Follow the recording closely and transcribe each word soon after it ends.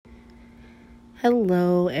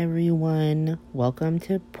Hello, everyone. Welcome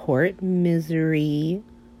to Port Misery,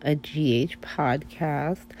 a GH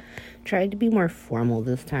podcast. Tried to be more formal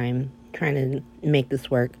this time, trying to make this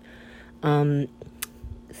work. So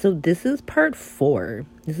this is part 4.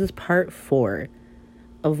 This is part 4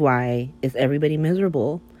 of why is everybody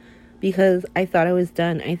miserable? Because I thought I was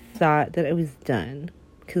done. I thought that I was done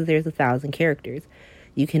because there's 1,000 characters.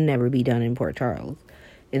 You can never be done in Port Charles.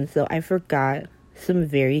 And so I forgot some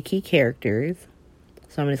very key characters.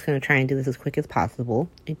 So I'm just going to try and do this as quick as possible.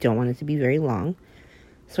 I don't want it to be very long.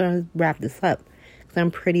 So I'm going to wrap this up. Because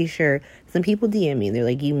I'm pretty sure some people DM me. They're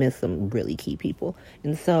like, you missed some really key people.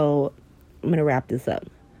 And so I'm going to wrap this up.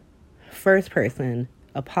 First person,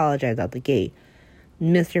 apologize out the gate.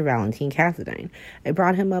 Mr. Valentine Cassadine. I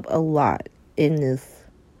brought him up a lot in this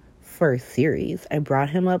first series. I brought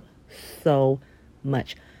him up so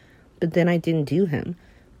much. But then I didn't do him.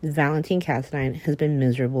 Valentine Cassadine has been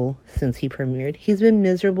miserable since he premiered. He's been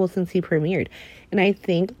miserable since he premiered. And I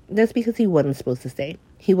think that's because he wasn't supposed to stay.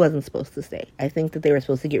 He wasn't supposed to stay. I think that they were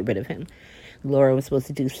supposed to get rid of him. Laura was supposed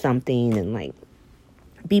to do something and,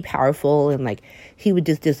 be powerful and, he would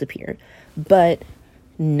just disappear. But,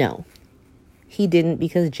 no. He didn't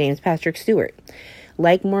because James Patrick Stewart.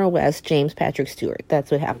 Like More West, James Patrick Stewart. That's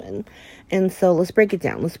what happened. And so, let's break it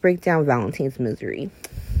down. Let's break down Valentine's misery.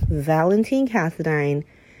 Valentine Cassadine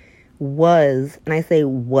was, and I say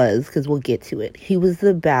was because we'll get to it, he was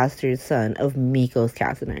the bastard son of Mikos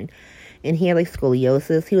Cassadine. And he had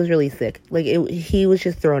scoliosis. He was really sick. He was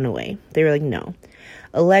just thrown away. They were like, no.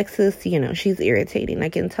 Alexis, she's irritating. I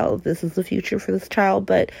can tell this is the future for this child,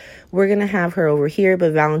 but we're going to have her over here,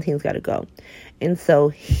 but Valentine's got to go. And so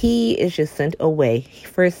he is just sent away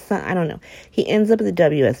for his son. I don't know. He ends up at the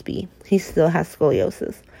WSB. He still has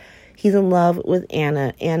scoliosis. He's in love with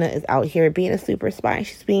Anna. Anna is out here being a super spy.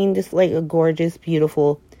 She's being just a gorgeous,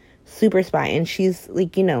 beautiful super spy. And she's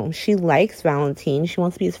she likes Valentine. She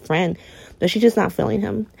wants to be his friend, but she's just not feeling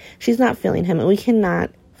him. She's not feeling him. And we cannot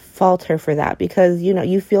fault her for that because,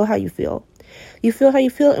 you feel how you feel. You feel how you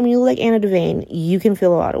feel. And when you like Anna Devane, you can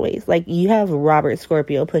feel a lot of ways. You have Robert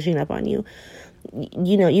Scorpio pushing up on you.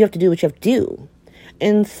 You have to do what you have to do.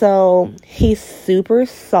 And so he's super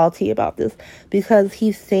salty about this because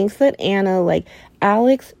he thinks that Anna,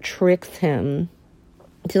 Alex tricks him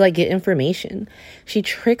to get information. She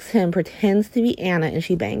tricks him, pretends to be Anna, and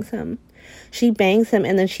she bangs him. She bangs him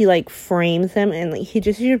and then she frames him and she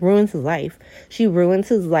just ruins his life. She ruins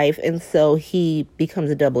his life, and so he becomes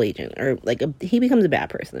a double agent or he becomes a bad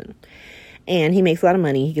person. And he makes a lot of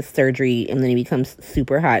money. He gets surgery and then he becomes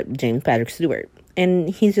super hot James Patrick Stewart. And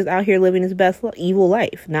he's just out here living his best evil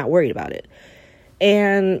life, not worried about it.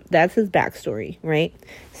 And that's his backstory, right?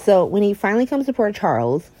 So when he finally comes to Port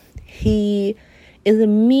Charles, he is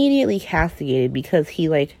immediately castigated because he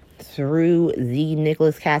threw the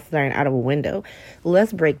Nicholas Cassadine out of a window.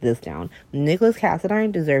 Let's break this down. Nicholas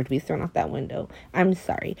Cassadine deserved to be thrown off that window. I'm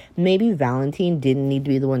sorry. Maybe Valentine didn't need to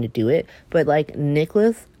be the one to do it, but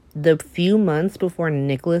Nicholas, the few months before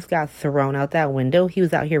Nicholas got thrown out that window, he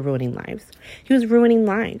was out here ruining lives. He was ruining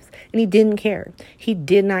lives. And he didn't care. He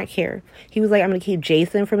did not care. He was I'm going to keep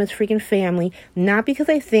Jason from his freaking family. Not because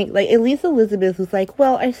I think, at least Elizabeth was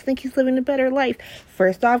well, I just think he's living a better life.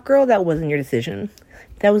 First off, girl, that wasn't your decision.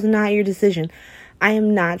 That was not your decision. I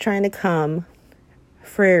am not trying to come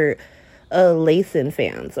for Liaison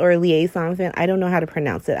fans or Liaison fan. I don't know how to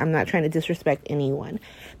pronounce it. I'm not trying to disrespect anyone,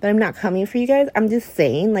 but I'm not coming for you guys. I'm just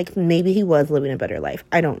saying maybe he was living a better life.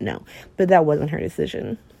 I don't know, but that wasn't her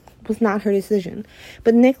decision. It was not her decision.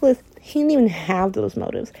 But Nicholas, he didn't even have those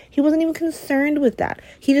motives. He wasn't even concerned with that.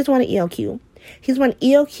 He just wanted ELQ. He's wanted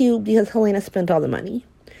ELQ because Helena spent all the money.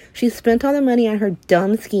 She spent all the money on her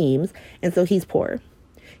dumb schemes, and so he's poor.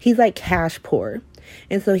 He's cash poor.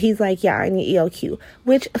 And so he's yeah, I need ELQ.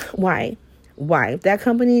 Which, why? Why? That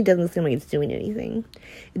company doesn't seem like it's doing anything.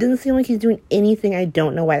 It doesn't seem like he's doing anything. I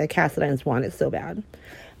don't know why the Cassadines want it so bad.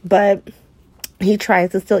 But he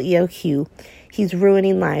tries to steal ELQ. He's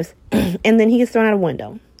ruining lives. And then he gets thrown out of a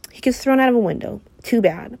window. He gets thrown out of a window. Too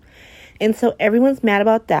bad. And so everyone's mad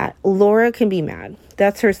about that. Laura can be mad.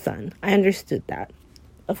 That's her son. I understood that.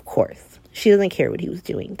 Of course. She doesn't care what he was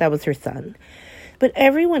doing. That was her son. But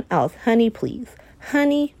everyone else, honey, please.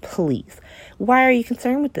 Honey, please. Why are you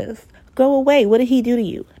concerned with this? Go away. What did he do to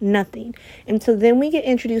you? Nothing. And so then we get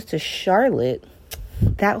introduced to Charlotte.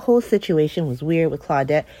 That whole situation was weird with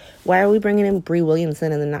Claudette. Why are we bringing in Brie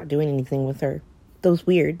Williamson and then not doing anything with her? That was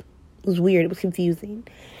weird. It was weird. It was confusing.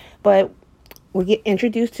 But we get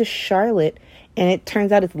introduced to Charlotte, and it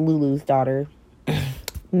turns out it's Lulu's daughter.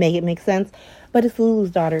 Make it make sense? But it's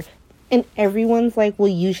Lulu's daughter. And everyone's well,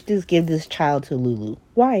 you should just give this child to Lulu.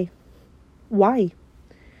 Why? Why?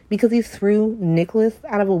 Because he threw Nicholas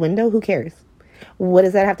out of a window? Who cares? What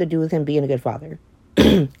does that have to do with him being a good father?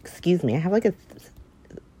 Excuse me. I have like a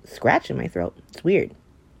scratch in my throat. It's weird.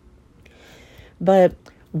 But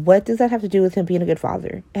what does that have to do with him being a good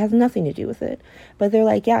father? It has nothing to do with it. But they're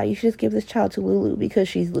like, yeah, you should just give this child to Lulu because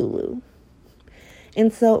she's Lulu.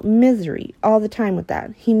 And so misery all the time with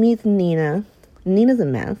that. He meets Nina. Nina's a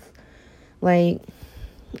mess. Like,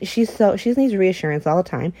 she just needs reassurance all the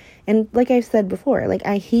time. And like I've said before, like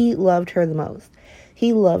he loved her the most.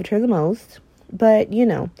 He loved her the most. But, you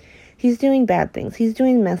know, he's doing bad things. He's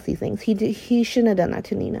doing messy things. He shouldn't have done that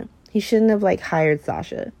to Nina. He shouldn't have, like, hired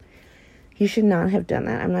Sasha. He should not have done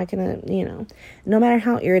that. I'm not going to, you know, no matter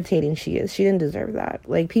how irritating she is, she didn't deserve that.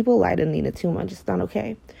 Like, people lie to Nina too much. It's not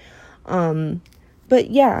okay. But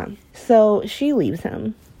yeah, so she leaves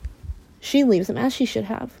him. She leaves him, as she should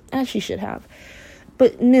have. As she should have.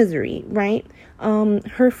 But misery, right?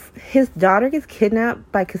 His daughter gets kidnapped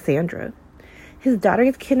by Cassandra. His daughter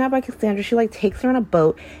gets kidnapped by Cassandra. She, like, takes her on a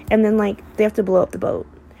boat, and then, like, they have to blow up the boat.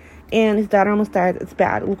 And his daughter almost dies. It's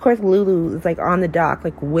bad. Of course, Lulu is, like, on the dock,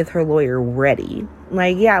 like, with her lawyer ready.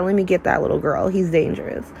 Like, yeah, let me get that little girl. He's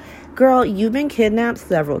dangerous. Girl, you've been kidnapped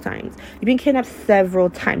several times. You've been kidnapped several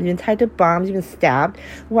times. You've been tied to bombs. You've been stabbed.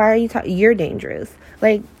 Why are you you're dangerous.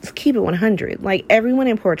 Like, just keep it 100. Like, everyone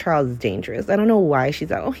in Port Charles is dangerous. I don't know why she's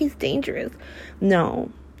like, oh, he's dangerous. No.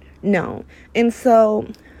 And so,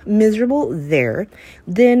 miserable there.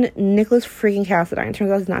 Then Nicholas freaking Cassadine. Turns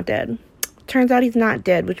out he's not dead. Turns out he's not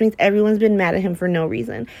dead, which means everyone's been mad at him for no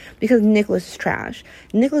reason. Because Nicholas is trash.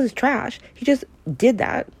 Nicholas is trash. He just did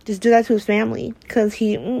that. Just did that to his family. Because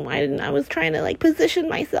I was trying to, like, position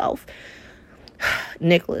myself.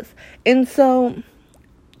 Nicholas. And so,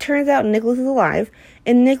 turns out Nicholas is alive.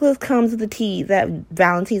 And Nicholas comes with the tea that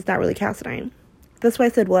Valentine's not really Cassadine. That's why I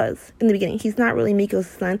said was in the beginning. He's not really Miko's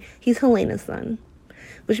son. He's Helena's son.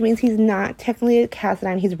 Which means he's not technically a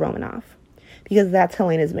Cassadine. He's Romanov. Because that's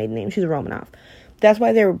Helena's maiden name. She's a Romanov. That's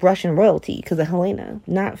why they're Russian royalty. Because of Helena.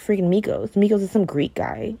 Not freaking Mikos. Mikos is some Greek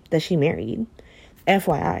guy that she married.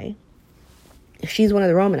 FYI. She's one of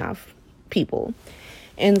the Romanov people.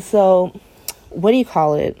 And so, what do you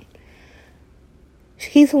call it?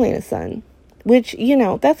 He's Helena's son. Which, you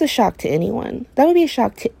know, that's a shock to anyone. That would be a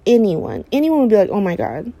shock to anyone. Anyone would be like, oh my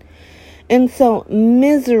God. And so,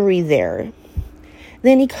 misery there.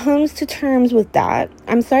 Then he comes to terms with that.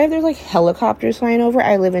 I'm sorry if there's, like, helicopters flying over.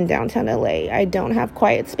 I live in downtown LA. I don't have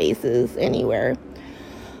quiet spaces anywhere.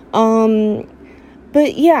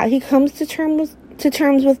 But yeah, he comes to terms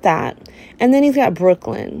with that. And then he's got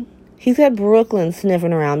Brooklyn. He's got Brooklyn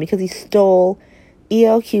sniffing around because he stole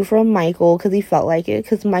ELQ from Michael because he felt like it.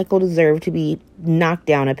 Because Michael deserved to be knocked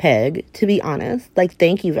down a peg, to be honest. Like,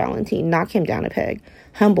 thank you, Valentine. Knock him down a peg.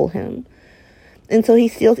 Humble him. And so he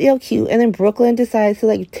steals ELQ, and then Brooklyn decides to,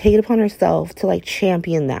 like, take it upon herself to, like,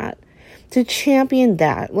 champion that. To champion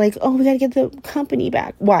that. Like, oh, we gotta get the company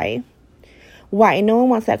back. Why? Why? No one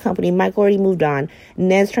wants that company. Michael already moved on.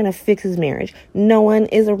 Ned's trying to fix his marriage. No one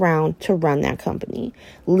is around to run that company.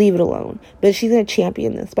 Leave it alone. But she's gonna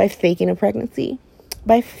champion this by faking a pregnancy.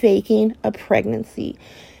 By faking a pregnancy.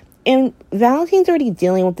 And Valentine's already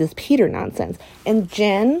dealing with this Peter nonsense. And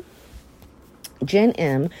Jen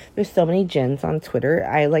M, there's so many Jens on Twitter.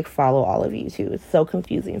 I, like, follow all of you too. It's so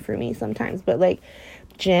confusing for me sometimes. But, like,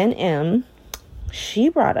 Jen M, she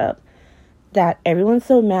brought up that everyone's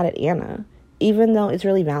so mad at Anna, even though it's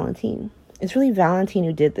really Valentine. It's really Valentine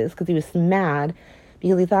who did this because he was mad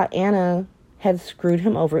because he thought Anna had screwed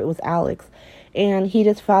him over. It was Alex. And he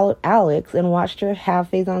just followed Alex and watched her have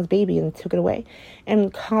Faison's baby and took it away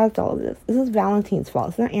and caused all of this. This is Valentine's fault.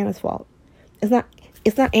 It's not Anna's fault. It's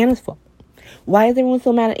not Anna's fault. Why is everyone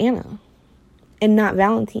so mad at Anna and not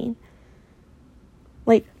Valentine?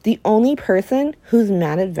 Like, the only person who's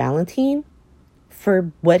mad at Valentine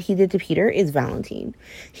for what he did to Peter is Valentine.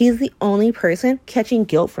 He's the only person catching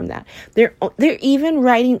guilt from that. They're even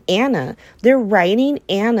writing Anna. They're writing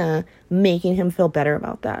Anna, making him feel better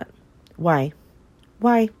about that. Why?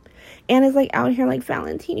 Anna's, like, out here like,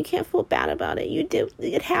 Valentine, you can't feel bad about it. You did.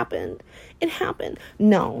 It happened.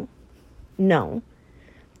 No.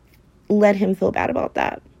 Let him feel bad about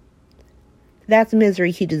that. That's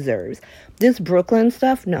misery he deserves. This Brooklyn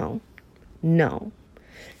stuff, no.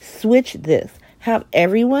 Switch this. Have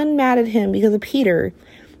everyone mad at him because of Peter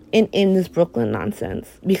in this Brooklyn nonsense.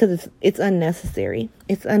 Because it's unnecessary.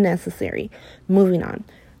 It's unnecessary. Moving on.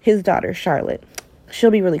 His daughter, Charlotte.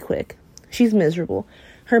 She'll be really quick. She's miserable.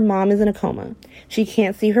 Her mom is in a coma. She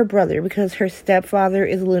can't see her brother because her stepfather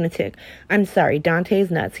is a lunatic. I'm sorry,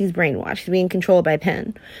 Dante's nuts. He's brainwashed. He's being controlled by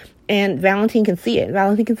Penn. And Valentine can see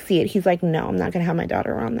it. He's like, no, I'm not going to have my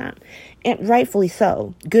daughter around that. And rightfully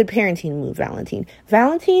so. Good parenting move, Valentine.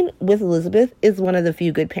 Valentine with Elizabeth is one of the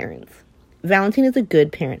few good parents. Valentine is a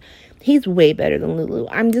good parent. He's way better than Lulu.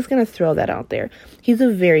 I'm just going to throw that out there. He's a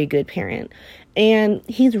very good parent. And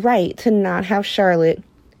he's right to not have Charlotte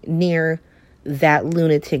near that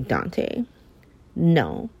lunatic Dante.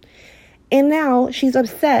 No. And now she's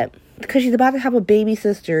upset because she's about to have a baby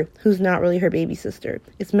sister who's not really her baby sister.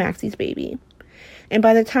 It's Maxie's baby. And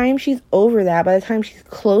by the time she's over that, by the time she's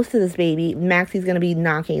close to this baby, Maxie's going to be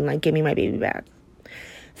knocking, like, give me my baby back.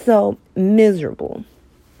 So, miserable.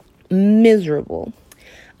 Miserable.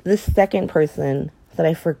 The second person that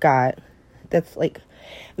I forgot, that's like,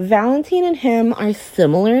 Valentine and him are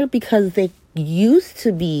similar because they used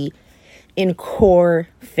to be in core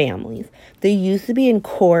families. They used to be in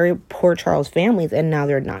core Port Charles families, and now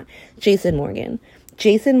they're not. Jason Morgan.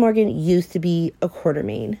 Jason Morgan used to be a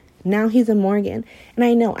Quartermaine. Now he's a Morgan. And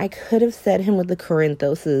I know I could have said him with the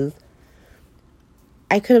Corinthoses.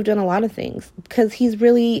 I could have done a lot of things because he's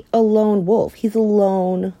really a lone wolf. He's a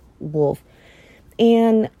lone wolf.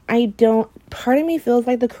 And part of me feels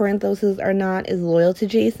like the Corinthoses are not as loyal to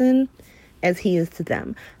Jason as he is to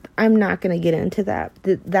them. I'm not going to get into that.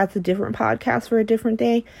 That's a different podcast for a different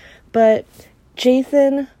day. But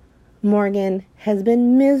Jason Morgan has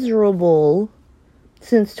been miserable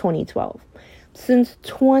since 2012. Since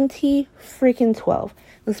 2012.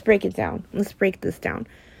 Let's break it down. Let's break this down.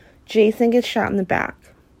 Jason gets shot in the back.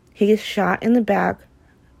 He gets shot in the back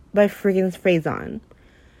by friggin' Faison.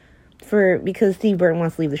 Because Steve Burton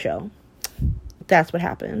wants to leave the show. That's what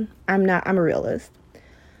happened. I'm a realist.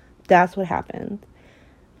 That's what happened.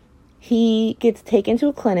 He gets taken to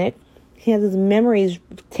a clinic. He has his memories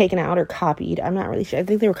taken out or copied. I'm not really sure. I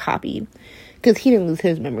think they were copied because he didn't lose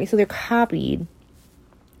his memory. So they're copied.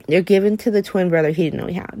 They're given to the twin brother he didn't know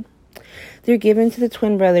he had. They're given to the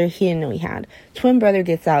twin brother he didn't know he had. Twin brother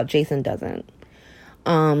gets out. Jason doesn't.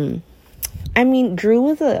 I mean, Drew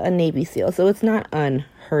was a Navy SEAL, so it's not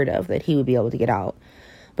unheard of that he would be able to get out.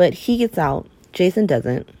 But he gets out. Jason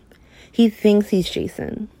doesn't. He thinks he's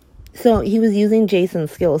Jason. So he was using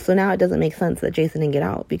Jason's skills. So now it doesn't make sense that Jason didn't get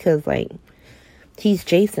out because, like, he's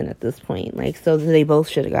Jason at this point. Like, so they both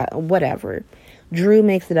should have got whatever. Drew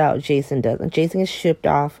makes it out. Jason doesn't. Jason is shipped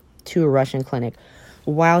off to a Russian clinic.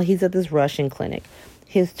 While he's at this Russian clinic,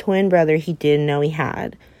 his twin brother he didn't know he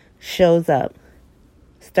had shows up,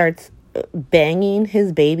 starts banging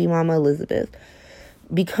his baby mama Elizabeth,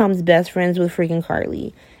 becomes best friends with freaking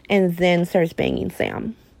Carly, and then starts banging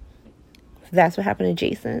Sam. That's what happened to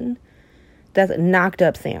Jason. That's knocked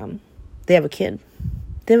up Sam. They have a kid.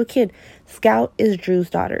 Scout is Drew's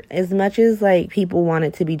daughter. As much as, like, people want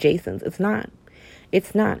it to be Jason's, it's not.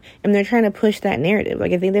 It's not. And they're trying to push that narrative.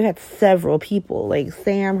 Like, I think they've had several people. Like,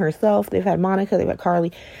 Sam herself. They've had Monica. They've had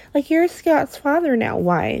Carly. Like, you're Scout's father now.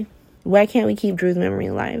 Why? Why can't we keep Drew's memory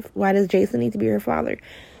alive? Why does Jason need to be her father?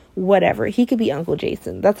 Whatever. He could be Uncle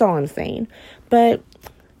Jason. That's all I'm saying. But,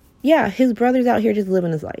 yeah, his brother's out here just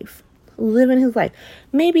living his life.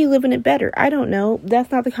 Maybe living it better. I don't know.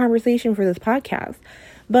 That's not the conversation for this podcast.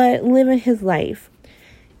 But living his life.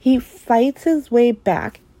 He fights his way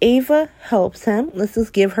back. Ava helps him. Let's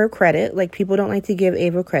just give her credit. Like, people don't like to give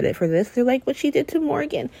Ava credit for this. They're like, what she did to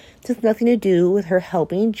Morgan. It has nothing to do with her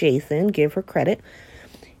helping Jason. Give her credit.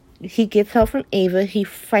 He gets help from Ava. He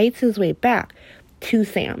fights his way back to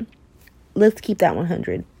Sam. Let's keep that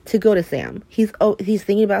 100. To go to Sam. He's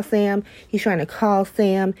thinking about Sam. He's trying to call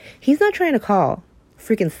Sam. He's not trying to call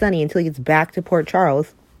freaking Sonny until he gets back to Port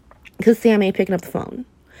Charles because Sam ain't picking up the phone.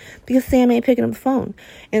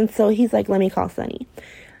 And so he's like, let me call Sonny.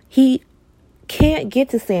 He can't get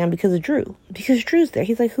to Sam because of Drew. Because Drew's there.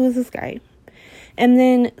 He's like, who is this guy? And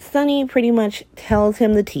then Sonny pretty much tells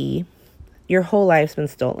him the tea. Your whole life's been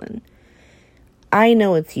stolen. I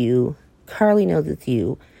know it's you. Carly knows it's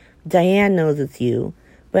you. Diane knows it's you.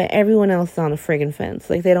 But everyone else is on the friggin' fence.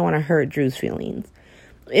 Like, they don't want to hurt Drew's feelings.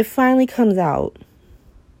 It finally comes out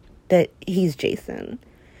that he's Jason.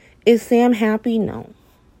 Is Sam happy? No.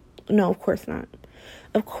 No, of course not.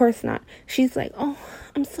 Of course not. She's like, oh,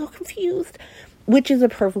 I'm so confused. Which is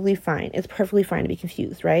perfectly fine. It's perfectly fine to be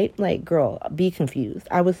confused, right? Like, girl, be confused.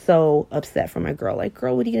 I was so upset for my girl. Like,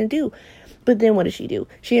 girl, what are you going to do? But then what does she do?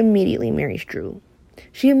 She immediately marries Drew.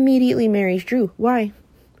 Why?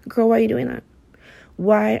 Girl, why are you doing that?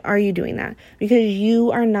 Why are you doing that? Because you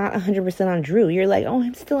are not 100% on Drew. You're like, oh,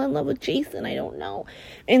 I'm still in love with Jason. I don't know.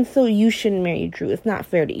 And so you shouldn't marry Drew. It's not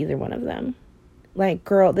fair to either one of them. Like,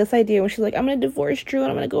 girl, this idea when she's like, I'm going to divorce Drew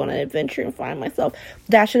and I'm going to go on an adventure and find myself.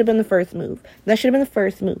 That should have been the first move. That's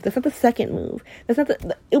not the second move. It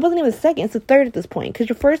wasn't even the second. It's the third at this point. Because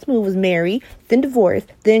your first move was marry, then divorce,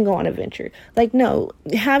 then go on adventure. Like, no.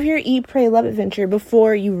 Have your eat, pray, love adventure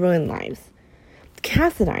before you ruin lives.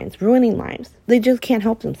 Cassadines ruining lives. They just can't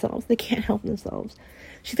help themselves.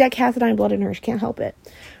 She's got Cassadine blood in her. She can't help it.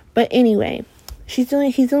 But anyway, he's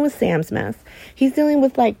dealing with Sam's mess. He's dealing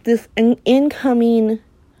with like this incoming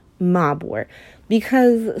mob war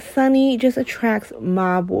because Sonny just attracts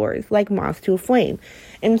mob wars like moths to a flame.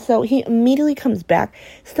 And so he immediately comes back.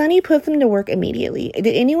 Sonny puts him to work immediately. Did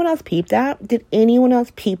anyone else peep that? They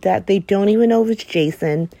don't even know if it's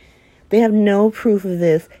Jason. They have no proof of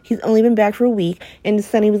this. He's only been back for a week. And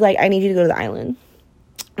Sonny was like, I need you to go to the island.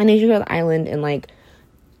 And like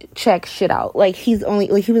check shit out. Like he was on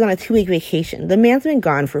a 2-week vacation. The man's been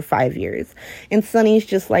gone for 5 years. And Sonny's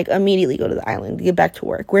just like, immediately go to the island. Get back to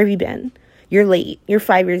work. Where have you been? You're late. You're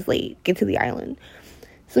 5 years late. Get to the island.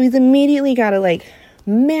 So he's immediately got to like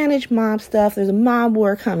manage mob stuff. There's a mob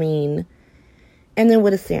war coming. And then what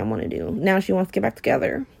does Sam want to do? Now she wants to get back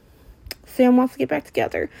together. So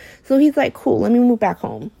he's like, cool, let me move back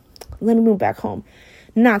home.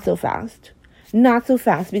 Not so fast.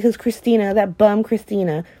 Because Christina, that bum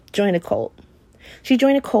Christina, joined a cult. She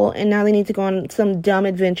joined a cult, and now they need to go on some dumb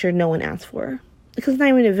adventure no one asked for. Because it's not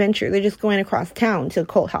even an adventure. They're just going across town to a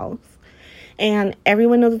cult house. And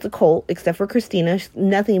everyone knows it's a cult, except for Christina. She's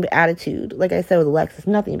nothing but attitude. Like I said with Alexis,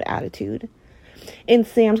 nothing but attitude. And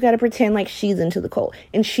Sam's got to pretend like she's into the cult.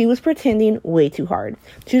 And she was pretending way too hard.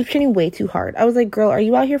 I was like, girl, are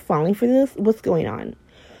you out here falling for this? What's going on?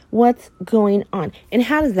 And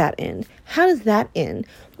how does that end?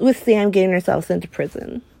 With Sam getting herself sent to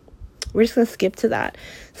prison. We're just going to skip to that.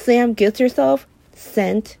 Sam gets herself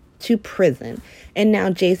sent to prison. And now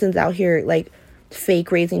Jason's out here, like,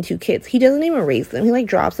 fake raising 2 kids. He doesn't even raise them. He, like,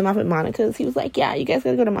 drops them off at Monica's. He was like, yeah, you guys got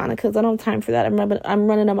to go to Monica's. I don't have time for that. I'm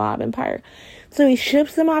running a mob empire. So he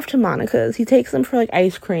ships them off to Monica's. He takes them for, like,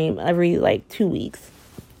 ice cream every, like, 2 weeks.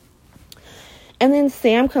 And then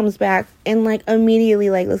Sam comes back and, like, immediately,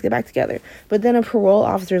 like, let's get back together. But then a parole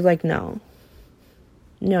officer's like, no,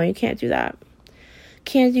 you can't do that.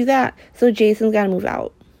 So Jason's got to move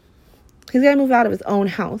out. He's got to move out of his own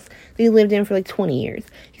house that he lived in for, like, 20 years.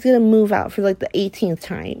 He's going to move out for, like, the 18th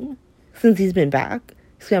time since he's been back.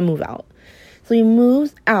 He's going to move out. So he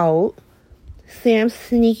moves out. Sam's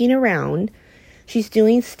sneaking around. She's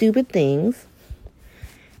doing stupid things.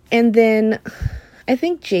 And then I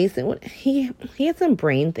think Jason, he had some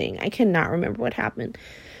brain thing. I cannot remember what happened.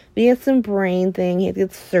 But he had some brain thing. He had to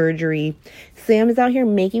get surgery. Sam is out here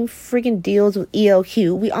making freaking deals with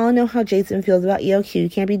ELQ. We all know how Jason feels about ELQ. You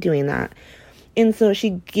can't be doing that. And so she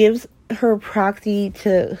gives their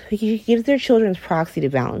children's proxy to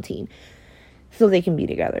Valentine so they can be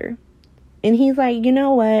together. And he's like, you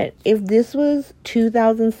know what? If this was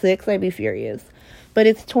 2006, I'd be furious. But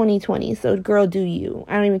it's 2020, so girl, do you.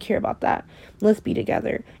 I don't even care about that. Let's be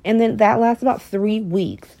together. And then that lasts about 3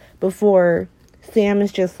 weeks before Sam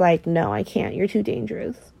is just like, no, I can't. You're too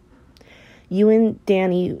dangerous. You and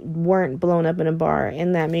Danny weren't blown up in a bar,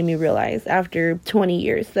 and that made me realize after 20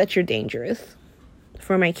 years that you're dangerous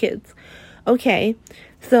for my kids. Okay,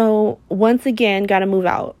 so once again, gotta move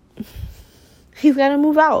out. He's gotta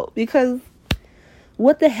move out because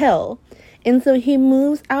what the hell? And so he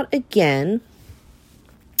moves out again.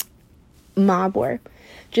 Mob war.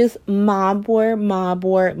 Just mob war.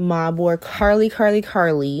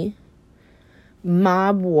 Carly.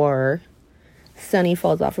 Mob war. Sonny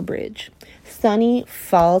falls off a bridge. He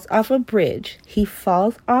falls off a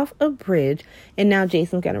bridge. And now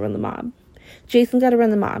Jason's got to run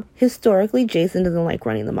the mob. Historically, Jason doesn't like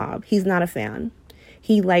running the mob. He's not a fan.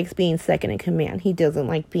 He likes being second in command. He doesn't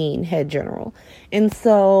like being head general. And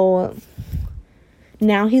so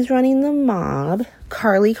now he's running the mob.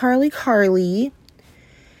 Carly.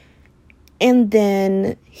 And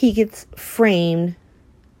then he gets framed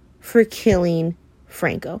for killing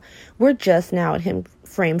Franco. We're just now at him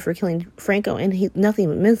framed for killing Franco, and he's nothing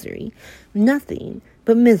but misery.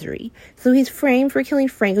 So he's framed for killing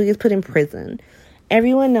Franco. He gets put in prison.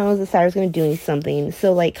 Everyone knows that Cyrus is going to do something.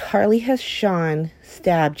 So, like, Carly has Sean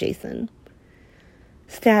stab Jason.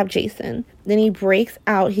 Then he breaks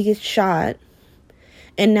out. He gets shot.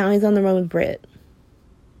 And now he's on the run with Britt.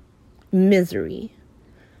 Misery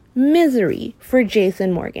for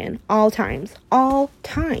Jason Morgan. All times.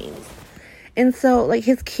 And so, like,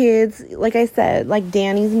 his kids, like I said, like,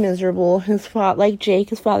 Danny's miserable. Jake,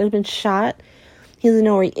 his father's been shot. He doesn't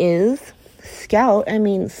know where he is. Scout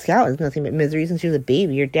is nothing but misery since she was a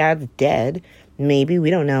baby. Your dad's dead. Maybe, we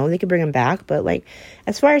don't know. They could bring him back, but like,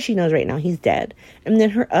 as far as she knows right now, he's dead. And then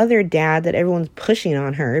her other dad that everyone's pushing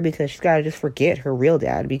on her because she's got to just forget her real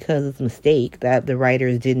dad because it's a mistake that the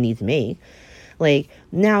writers didn't need to make. Like,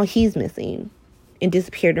 now he's missing and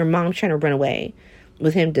disappeared. Her mom's trying to run away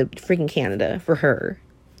with him to freaking Canada for her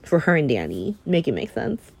and Danny. Make it make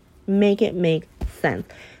sense. Make it make sense.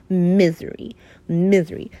 Misery.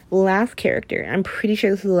 Last character. I'm pretty sure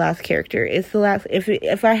this is the last character. It's the last.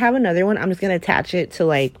 If I have another one, I'm just gonna attach it to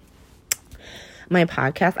like my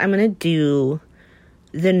podcast. I'm gonna do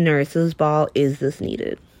the nurses' ball. Is this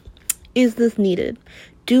needed?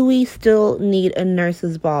 Do we still need a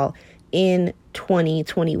nurses' ball in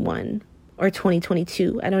 2021 or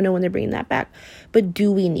 2022? I don't know when they're bringing that back, but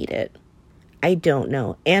do we need it? I don't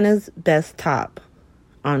know. Anna's Best Top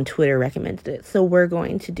on Twitter recommended it, so we're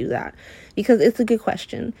going to do that because it's a good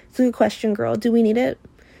question. It's a good question, girl. Do we need it?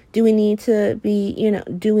 Do we need to be,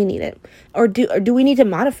 do we need it? Or do we need to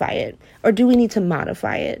modify it?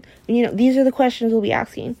 These are the questions we'll be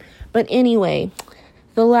asking. But anyway,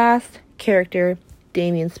 the last character,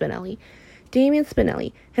 Damien Spinelli. Damien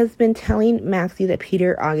Spinelli has been telling Maxie that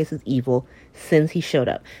Peter August is evil since he showed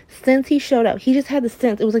up. He just had the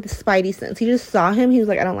sense. It was like the spidey sense. He just saw him. He was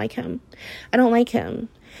like, I don't like him.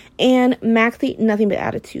 And Maxie, nothing but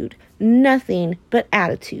attitude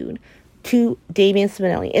to Damien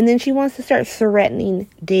Spinelli. And then she wants to start threatening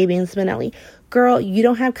Damien Spinelli. Girl, you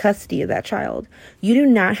don't have custody of that child. You do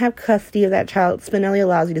not have custody of that child. Spinelli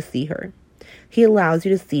allows you to see her. He allows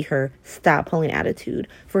you to see her. Stop pulling attitude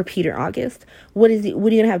for Peter August. What are you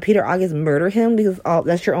going to have Peter August murder him? Because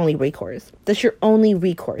that's your only recourse.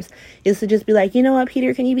 Is to just be like, you know what,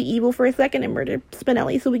 Peter, can you be evil for a second and murder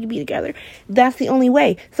Spinelli so we can be together? That's the only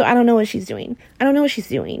way. So I don't know what she's doing.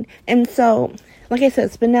 And so, like I said,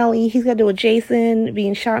 Spinelli, he's got to deal with Jason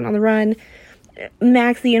being shot on the run.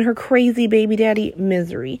 Maxie and her crazy baby daddy,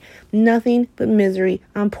 misery. Nothing but misery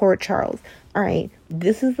on poor Charles. All right,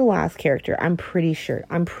 this is the last character. I'm pretty sure.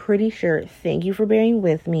 Thank you for bearing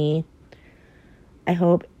with me. I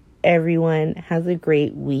hope everyone has a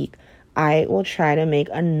great week. I will try to make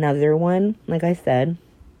another one. Like I said,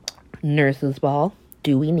 nurses' ball.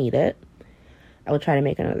 Do we need it? I will try to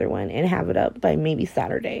make another one and have it up by maybe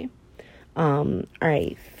Saturday. All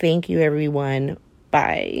right. Thank you, everyone.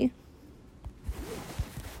 Bye.